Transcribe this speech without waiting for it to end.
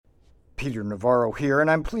Peter Navarro here,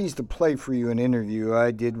 and I'm pleased to play for you an interview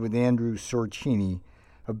I did with Andrew Sorcini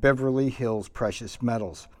of Beverly Hills Precious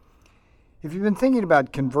Metals. If you've been thinking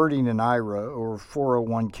about converting an IRA or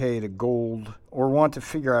 401k to gold, or want to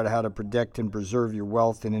figure out how to protect and preserve your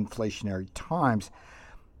wealth in inflationary times,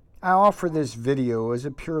 I offer this video as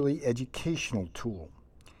a purely educational tool.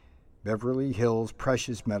 Beverly Hills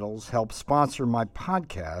Precious Metals helps sponsor my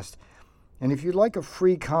podcast, and if you'd like a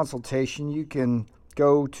free consultation, you can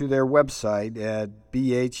go to their website at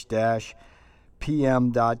bh-pm.com.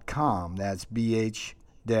 That's bh-pm.com.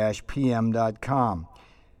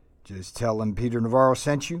 Just tell them Peter Navarro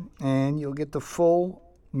sent you, and you'll get the full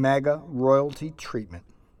MAGA royalty treatment.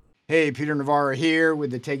 Hey, Peter Navarro here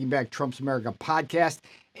with the Taking Back Trump's America podcast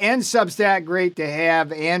and Substack. Great to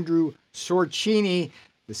have Andrew Sorcini,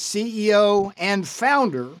 the CEO and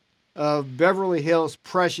founder of Beverly Hills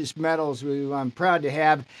Precious Metals, who I'm proud to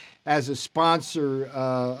have as a sponsor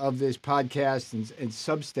of this podcast and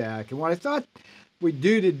Substack. And what I thought we'd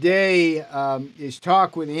do today is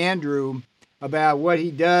talk with Andrew about what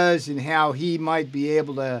he does and how he might be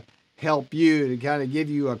able to help you, to kind of give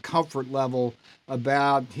you a comfort level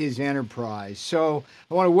about his enterprise. So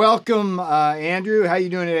I want to welcome Andrew. How are you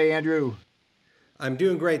doing today, Andrew? I'm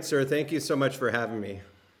doing great, sir. Thank you so much for having me.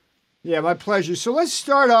 Yeah, my pleasure. So let's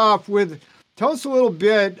start off with, tell us a little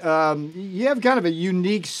bit. You have kind of a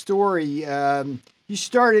unique story. You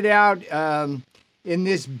started out in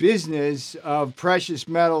this business of precious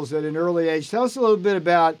metals at an early age. Tell us a little bit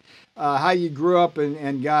about how you grew up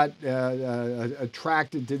and got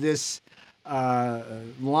attracted to this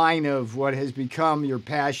line of what has become your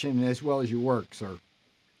passion as well as your work, sir.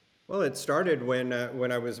 Well, it started when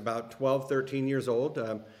I was about 12, 13 years old.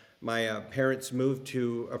 My parents moved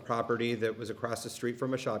to a property that was across the street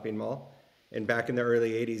from a shopping mall. And back in the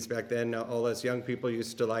early 80s, back then, all us young people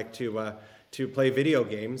used to like to play video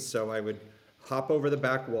games. So I would hop over the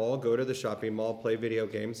back wall, go to the shopping mall, play video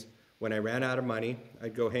games. When I ran out of money,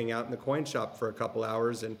 I'd go hang out in the coin shop for a couple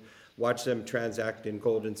hours and watch them transact in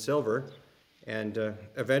gold and silver. And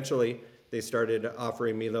eventually, they started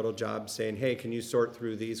offering me little jobs saying, hey, can you sort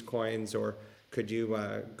through these coins? Or could you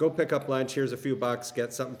go pick up lunch? Here's a few bucks,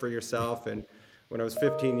 get something for yourself. And when I was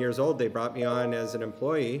 15 years old, they brought me on as an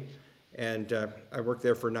employee. And I worked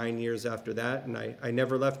there for 9 years after that. And I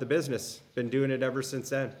never left the business. Been doing it ever since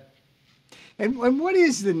then. And what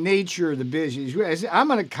is the nature of the business?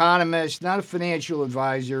 I'm an economist, not a financial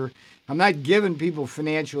advisor. I'm not giving people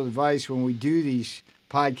financial advice when we do these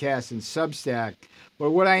podcasts and Substack.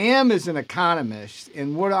 But what I am is an economist.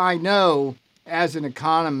 And what I know as an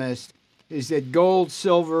economist is that gold,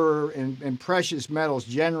 silver, and precious metals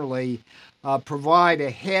generally provide a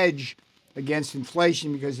hedge against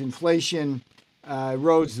inflation, because inflation tends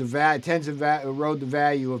to erode the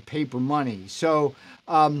value of paper money. So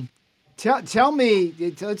tell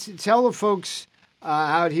the folks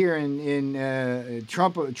out here in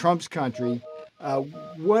Trump's country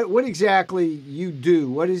what exactly you do.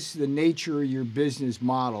 What is the nature of your business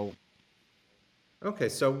model? Okay,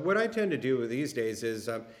 so what I tend to do these days is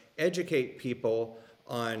educate people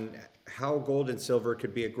on how gold and silver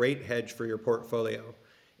could be a great hedge for your portfolio.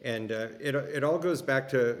 And it all goes back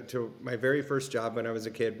to my very first job when I was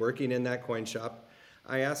a kid, working in that coin shop.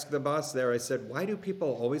 I asked the boss there, I said, why do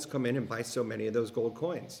people always come in and buy so many of those gold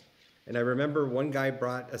coins? And I remember one guy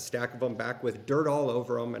brought a stack of them back with dirt all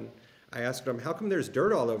over them. And I asked him, how come there's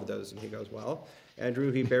dirt all over those? And he goes, well,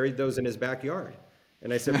 Andrew, he buried those in his backyard.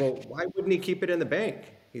 And I said, well, why wouldn't he keep it in the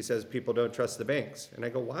bank? He says, people don't trust the banks. And I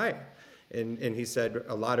go, why? And he said,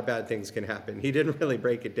 a lot of bad things can happen. He didn't really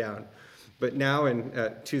break it down. But now in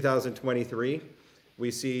 2023, we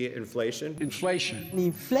see inflation.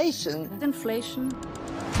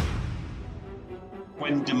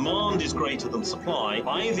 When demand is greater than supply,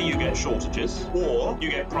 either you get shortages or you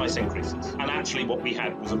get price increases. And actually what we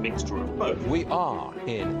had was a mixture of both. We are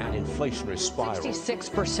in an inflationary spiral.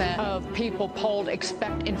 66% of people polled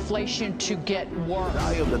expect inflation to get worse. The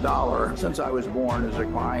value of the dollar since I was born has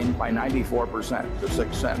declined by 94% to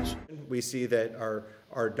 6 cents. We see that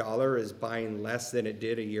our dollar is buying less than it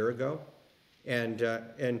did a year ago. And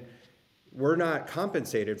we're not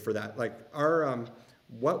compensated for that. Like our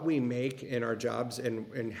what we make in our jobs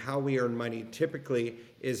and how we earn money typically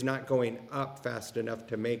is not going up fast enough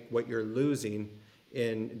to make what you're losing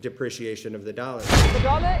in depreciation of the dollar. The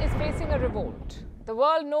dollar is facing a revolt. The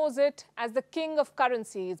world knows it as the king of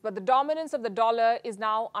currencies, but the dominance of the dollar is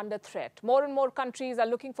now under threat. More and more countries are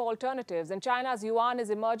looking for alternatives, and China's yuan is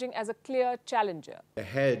emerging as a clear challenger. The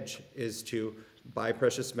hedge is to buy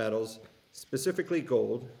precious metals, specifically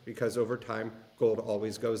gold, because over time, gold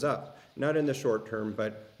always goes up. Not in the short term,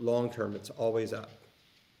 but long term, it's always up.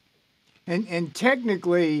 And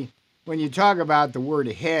technically, when you talk about the word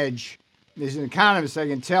hedge, as an economist, I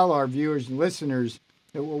can tell our viewers and listeners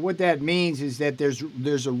that what that means is that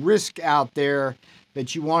there's a risk out there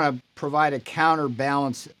that you want to provide a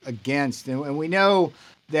counterbalance against. And we know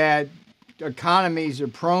that economies are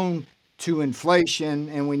prone to inflation,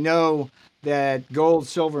 and we know that gold,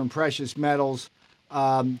 silver, and precious metals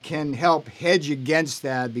can help hedge against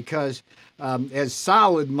that because as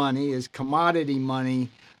solid money, as commodity money,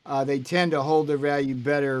 they tend to hold their value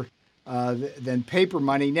better than paper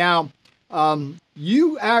money. Now,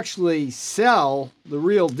 you actually sell the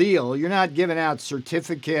real deal. You're not giving out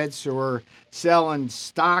certificates or selling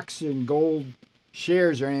stocks and gold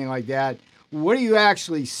shares or anything like that. What do you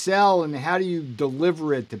actually sell, and how do you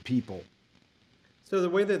deliver it to people? So the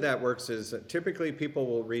way that that works is typically people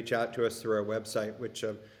will reach out to us through our website, which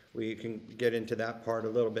we can get into that part a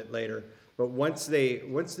little bit later. But once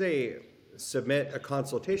they submit a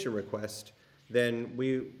consultation request, then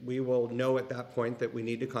we will know at that point that we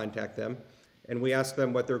need to contact them, and we ask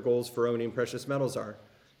them what their goals for owning precious metals are.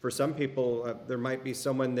 For some people, there might be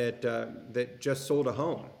someone that just sold a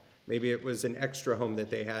home. Maybe it was an extra home that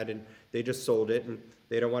they had and they just sold it, and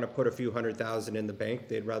they don't want to put a few $100,000 in the bank.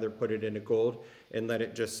 They'd rather put it into gold and let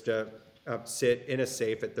it just sit in a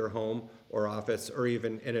safe at their home or office or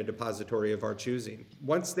even in a depository of our choosing.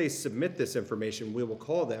 Once they submit this information, we will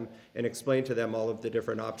call them and explain to them all of the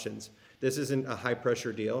different options. This isn't a high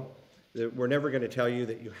pressure deal. We're never going to tell you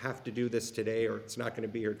that you have to do this today or it's not going to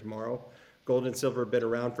be here tomorrow. Gold and silver have been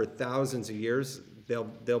around for thousands of years.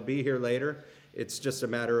 They'll be here later. It's just a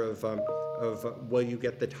matter of will you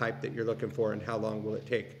get the type that you're looking for and how long will it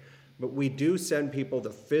take. But we do send people the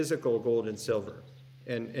physical gold and silver.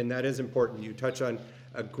 And that is important. You touch on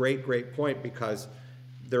a great point because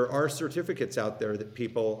there are certificates out there that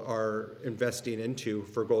people are investing into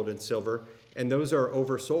for gold and silver, and those are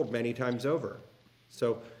oversold many times over.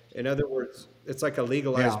 So in other words, it's like a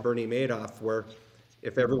legalized Bernie Madoff where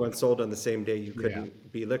if everyone sold on the same day, you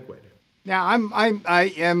couldn't be liquid. Now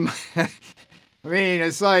I am I mean,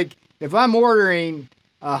 it's like if I'm ordering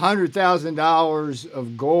 $100,000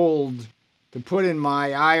 of gold to put in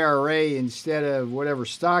my IRA instead of whatever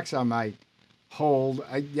stocks I might hold,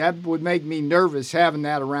 that would make me nervous having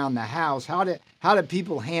that around the house. How do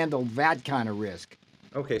people handle that kind of risk?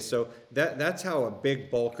 Okay, so that's how a big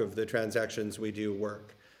bulk of the transactions we do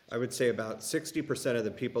work. I would say about 60% of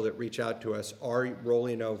the people that reach out to us are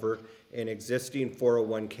rolling over an existing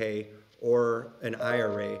 401k or an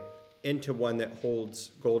IRA into one that holds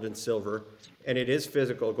gold and silver, and it is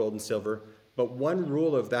physical gold and silver. But one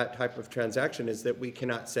rule of that type of transaction is that we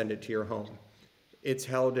cannot send it to your home. It's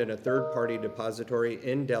held in a third-party depository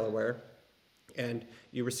in Delaware, and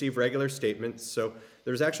you receive regular statements. So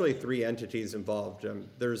there's actually 3 entities involved.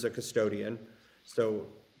 There's a custodian. So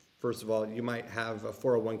first of all, you might have a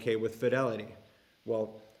 401k with Fidelity.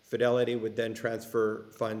 Well, Fidelity would then transfer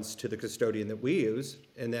funds to the custodian that we use,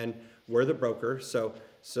 and then we're the broker. So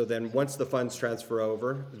then once the funds transfer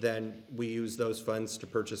over, then we use those funds to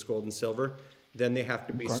purchase gold and silver. Then they have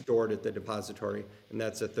to be stored at the depository, and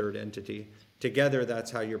that's a third entity. Together,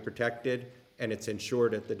 that's how you're protected, and it's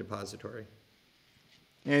insured at the depository.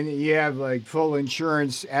 And you have like full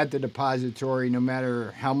insurance at the depository no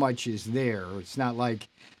matter how much is there. It's not like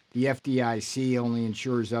the FDIC only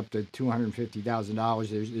insures up to $250,000.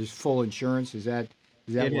 There's full insurance. Is that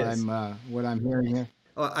what I'm hearing here?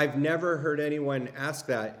 I've never heard anyone ask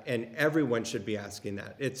that, and everyone should be asking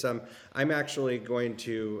that. It's I'm actually going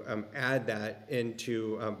to add that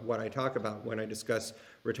into what I talk about when I discuss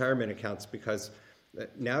retirement accounts, because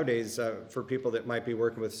nowadays, for people that might be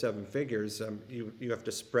working with 7 figures, you have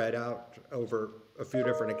to spread out over a few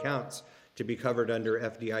different accounts to be covered under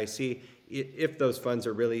FDIC if those funds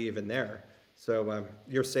are really even there. So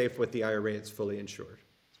you're safe with the IRA. It's fully insured.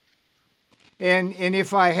 And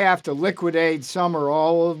if I have to liquidate some or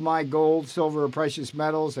all of my gold, silver, or precious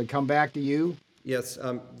metals, I come back to you? Yes.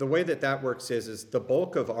 The way that works is the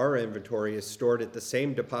bulk of our inventory is stored at the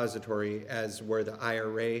same depository as where the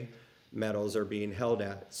IRA metals are being held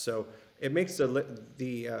at. So it makes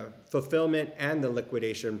the fulfillment and the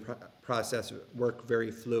liquidation process work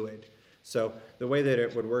very fluid. So the way that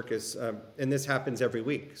it would work is, and this happens every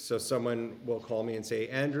week. So someone will call me and say,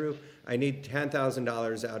 Andrew, I need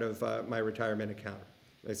 $10,000 out of my retirement account.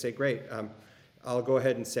 I say, great. I'll go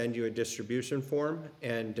ahead and send you a distribution form,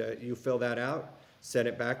 and you fill that out, send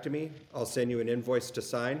it back to me. I'll send you an invoice to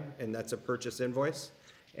sign, and that's a purchase invoice.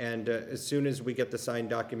 And as soon as we get the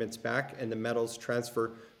signed documents back and the metals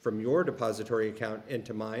transfer from your depository account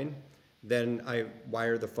into mine, then I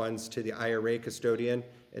wire the funds to the IRA custodian,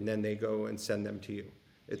 and then they go and send them to you.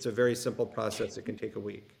 It's a very simple process. It can take a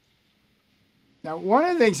week. Now, one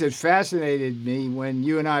of the things that fascinated me when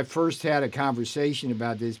you and I first had a conversation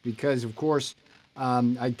about this, because of course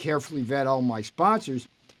I carefully vet all my sponsors,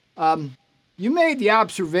 you made the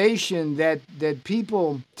observation that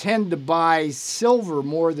people tend to buy silver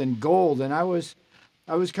more than gold, and I was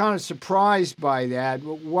kind of surprised by that.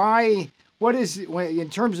 Why? What is in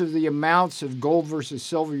terms of the amounts of gold versus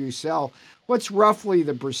silver you sell? What's roughly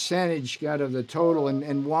the percentage out of the total,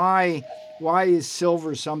 and why is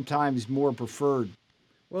silver sometimes more preferred?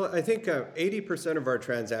 Well, I think 80% of our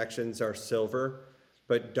transactions are silver,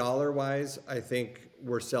 but dollar-wise, I think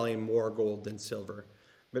we're selling more gold than silver.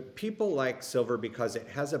 But people like silver because it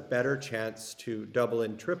has a better chance to double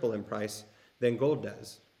and triple in price than gold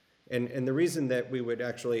does. And the reason that we would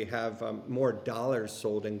actually have more dollars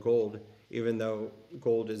sold in gold, even though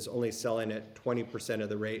gold is only selling at 20% of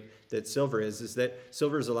the rate that silver is that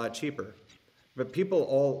silver is a lot cheaper. But people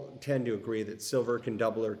all tend to agree that silver can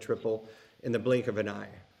double or triple in the blink of an eye.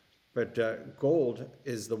 But gold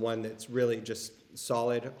is the one that's really just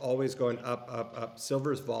solid, always going up, up, up.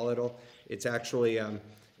 Silver is volatile. It's actually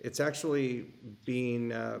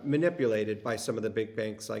being manipulated by some of the big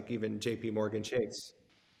banks, like even J.P. Morgan Chase.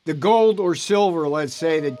 The gold or silver, let's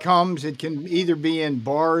say, that comes, it can either be in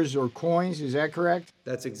bars or coins. Is that correct?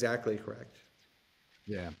 That's exactly correct.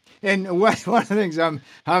 Yeah. And one of the things I'm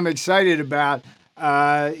excited about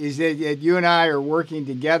is that you and I are working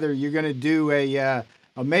together. You're going to do a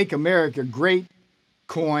Make America Great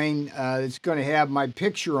coin that's going to have my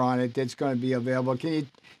picture on it that's going to be available. Can you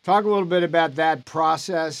talk a little bit about that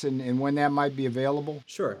process and when that might be available?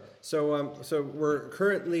 Sure. So we're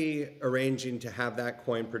currently arranging to have that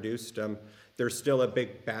coin produced. There's still a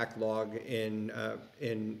big backlog in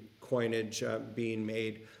coinage being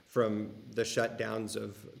made from the shutdowns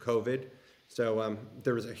of COVID. So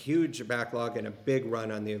there was a huge backlog and a big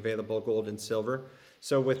run on the available gold and silver.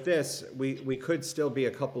 So with this, we could still be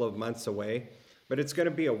a couple of months away, but it's going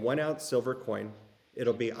to be a 1 ounce silver coin.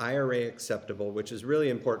 It'll be IRA acceptable, which is really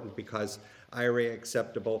important because IRA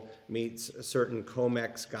acceptable meets certain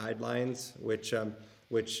COMEX guidelines, which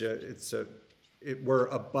we're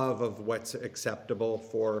above of what's acceptable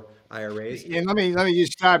for IRAs. And let me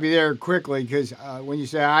just stop you there quickly because when you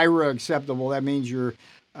say IRA acceptable, that means your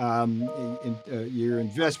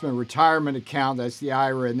investment retirement account. That's the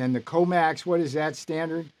IRA, and then the COMAX. What is that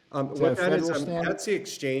standard? Is that a What that is, federal standard? that's the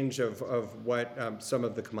exchange of what some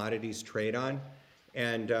of the commodities trade on.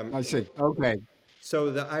 And I see. Okay. so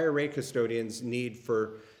the IRA custodians need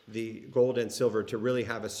for the gold and silver to really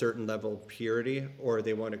have a certain level of purity or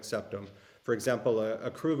they won't accept them. For example,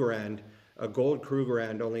 a Krugerrand, a gold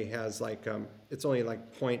Krugerrand only has it's only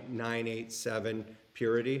like 0.987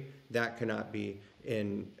 purity. That cannot be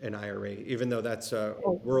in an IRA, even though that's a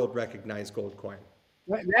world recognized gold coin.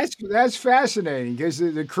 That's fascinating because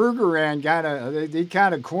the Krugerrand they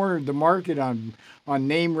kind of cornered the market on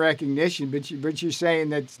name recognition, but you're saying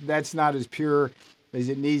that's not as pure as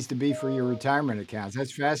it needs to be for your retirement accounts.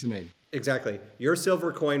 That's fascinating. Exactly. Your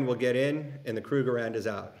silver coin will get in and the Krugerrand is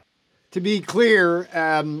out. To be clear,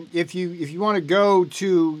 if you want to go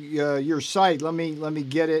to your site, let me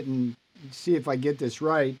get it and see if I get this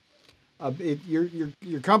right.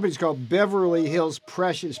 Your company's called Beverly Hills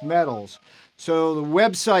Precious Metals. So the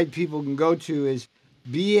website people can go to is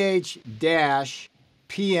bh-pm.com,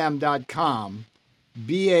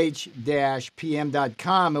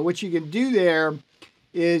 bh-pm.com. And what you can do there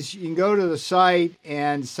is you can go to the site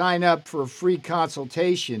and sign up for a free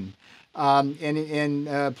consultation.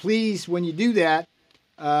 And please, when you do that,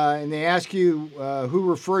 and they ask you who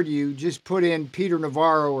referred you, just put in Peter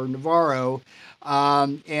Navarro or Navarro,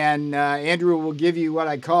 and Andrew will give you what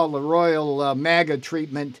I call the Royal MAGA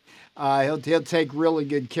treatment. He'll take really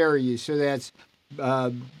good care of you. So that's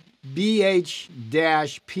bh-pm.com.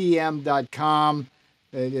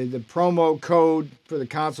 The promo code for the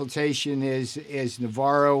consultation is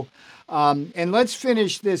Navarro. And let's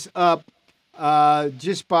finish this up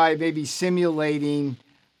just by maybe simulating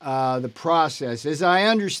the process. As I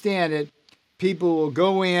understand it, people will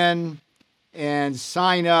go in and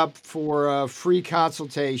sign up for a free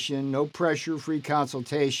consultation, no pressure, free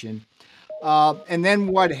consultation. And then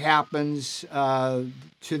what happens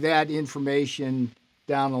to that information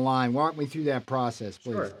down the line? Walk me through that process,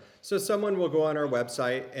 please. Sure. So someone will go on our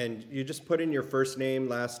website and you just put in your first name,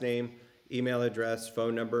 last name, email address,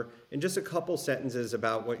 phone number, and just a couple sentences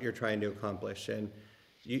about what you're trying to accomplish. And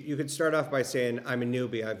you could start off by saying, I'm a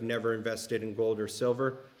newbie. I've never invested in gold or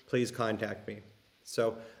silver. Please contact me.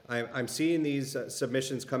 So I'm seeing these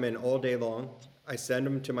submissions come in all day long. I send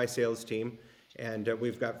them to my sales team, and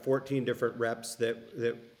we've got 14 different reps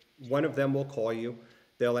that one of them will call you.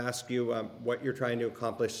 They'll ask you what you're trying to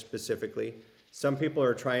accomplish specifically. Some people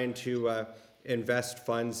are trying to invest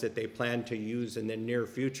funds that they plan to use in the near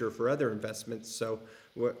future for other investments. So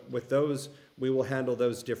with those, we will handle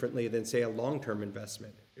those differently than, say, a long-term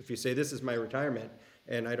investment. If you say, this is my retirement,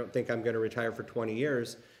 and I don't think I'm going to retire for 20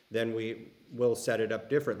 years, then we will set it up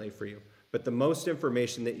differently for you. But the most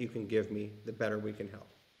information that you can give me, the better we can help.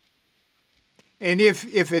 And if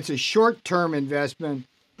it's a short-term investment,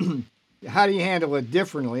 how do you handle it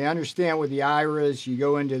differently? I understand with the IRAs, you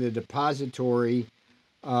go into the depository.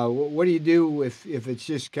 What do you do if it's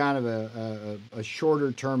just kind of a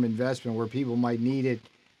shorter-term investment where people might need it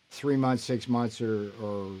 3 months, 6 months, or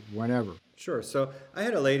whenever? Sure. So I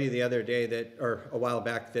had a lady the other day or a while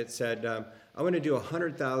back that said, I want to do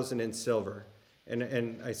 100,000 in silver.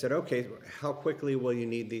 And I said, okay, how quickly will you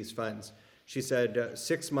need these funds? She said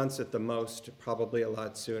 6 months at the most, probably a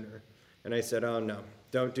lot sooner. And I said, oh no,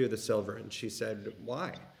 don't do the silver. And she said,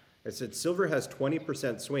 why? I said, silver has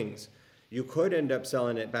 20% swings. You could end up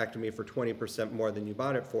selling it back to me for 20% more than you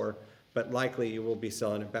bought it for, but likely you will be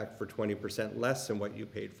selling it back for 20% less than what you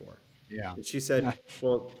paid for. Yeah. And she said,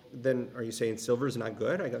 well, then are you saying silver's not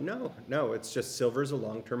good? I go, no, it's just silver's a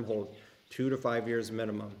long-term hold, 2 to 5 years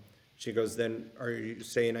minimum. She goes, then are you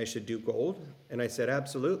saying I should do gold? And I said,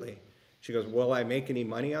 absolutely. She goes, will I make any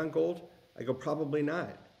money on gold? I go, probably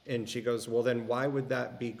not. And she goes, well, then why would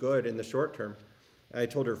that be good in the short term? I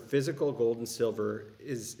told her physical gold and silver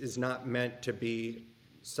is not meant to be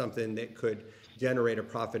something that could generate a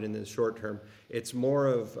profit in the short term. It's more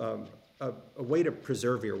of a way to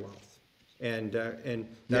preserve your wealth. And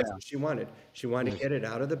that's what she wanted. She wanted to get it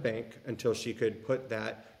out of the bank until she could put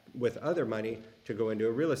that with other money to go into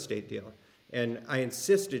a real estate deal. And I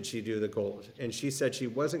insisted she do the gold. And she said she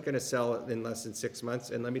wasn't going to sell it in less than 6 months.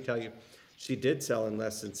 And let me tell you, she did sell in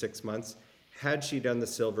less than 6 months. Had she done the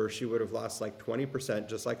silver, she would have lost like 20%,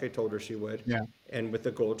 just like I told her she would. Yeah. And with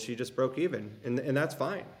the gold, she just broke even. And that's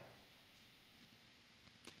fine.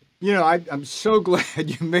 You know, I'm so glad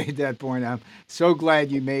you made that point. I'm so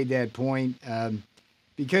glad you made that point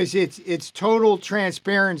because it's total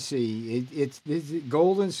transparency. It's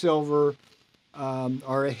gold and silver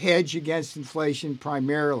are a hedge against inflation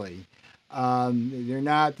primarily. They're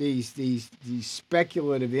not these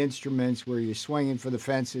speculative instruments where you're swinging for the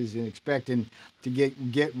fences and expecting to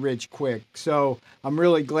get rich quick. So I'm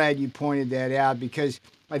really glad you pointed that out because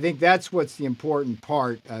I think that's what's the important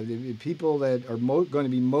part. The people that are going to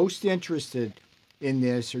be most interested in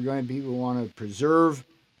this are going to be people who want to preserve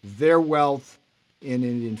their wealth in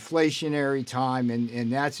an inflationary time,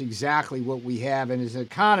 and that's exactly what we have. And as an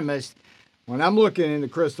economist, when I'm looking in the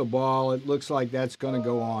crystal ball, it looks like that's going to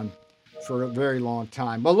go on for a very long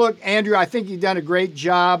time. But look, Andrew, I think you've done a great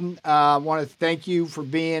job. I want to thank you for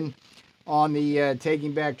being on the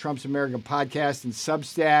Taking Back Trump's America podcast and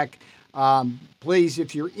Substack. Please,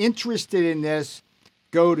 if you're interested in this,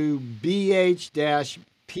 go to bh-pm.com.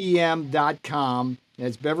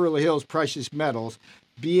 That's Beverly Hills Precious Metals,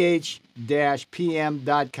 bh-pm.com.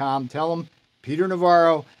 Tell them Peter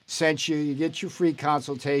Navarro sent you. You get your free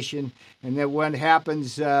consultation. And then what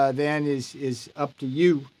happens then is up to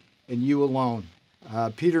you and you alone.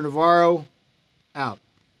 Peter Navarro, out.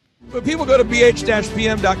 When people go to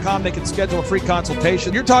bh-pm.com, they can schedule a free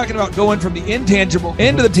consultation. You're talking about going from the intangible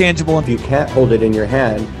into the tangible. If you can't hold it in your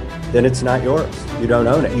hand, then it's not yours. You don't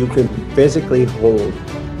own it. You can physically hold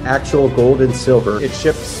actual gold and silver. It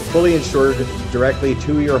ships fully insured directly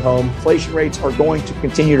to your home. Inflation rates are going to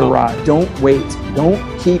continue to rise. Don't wait.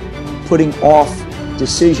 Don't keep putting off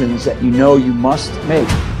decisions that you know you must make.